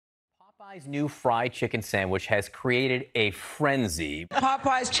Popeye's new fried chicken sandwich has created a frenzy.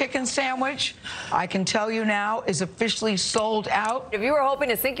 Popeye's chicken sandwich, I can tell you now, is officially sold out. If you were hoping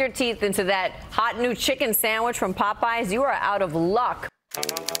to sink your teeth into that hot new chicken sandwich from Popeyes, you are out of luck.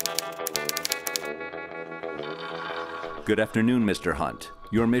 Good afternoon, Mr. Hunt.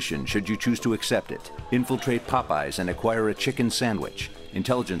 Your mission, should you choose to accept it, infiltrate Popeyes and acquire a chicken sandwich.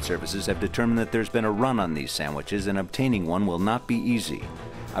 Intelligence services have determined that there's been a run on these sandwiches and obtaining one will not be easy.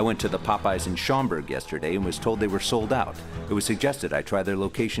 I went to the Popeyes in Schaumburg yesterday and was told they were sold out. It was suggested I try their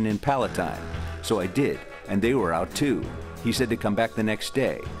location in Palatine. So I did, and they were out too. He said to come back the next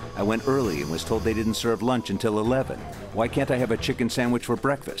day. I went early and was told they didn't serve lunch until 11. Why can't I have a chicken sandwich for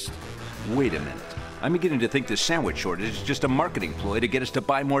breakfast? Wait a minute. I'm beginning to think this sandwich shortage is just a marketing ploy to get us to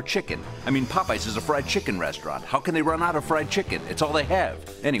buy more chicken. I mean, Popeyes is a fried chicken restaurant. How can they run out of fried chicken? It's all they have.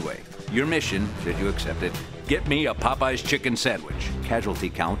 Anyway, your mission, should you accept it, get me a Popeyes chicken sandwich.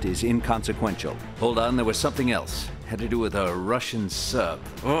 Casualty count is inconsequential. Hold on, there was something else. Had to do with a Russian sub.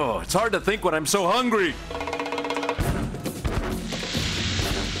 Oh, it's hard to think when I'm so hungry.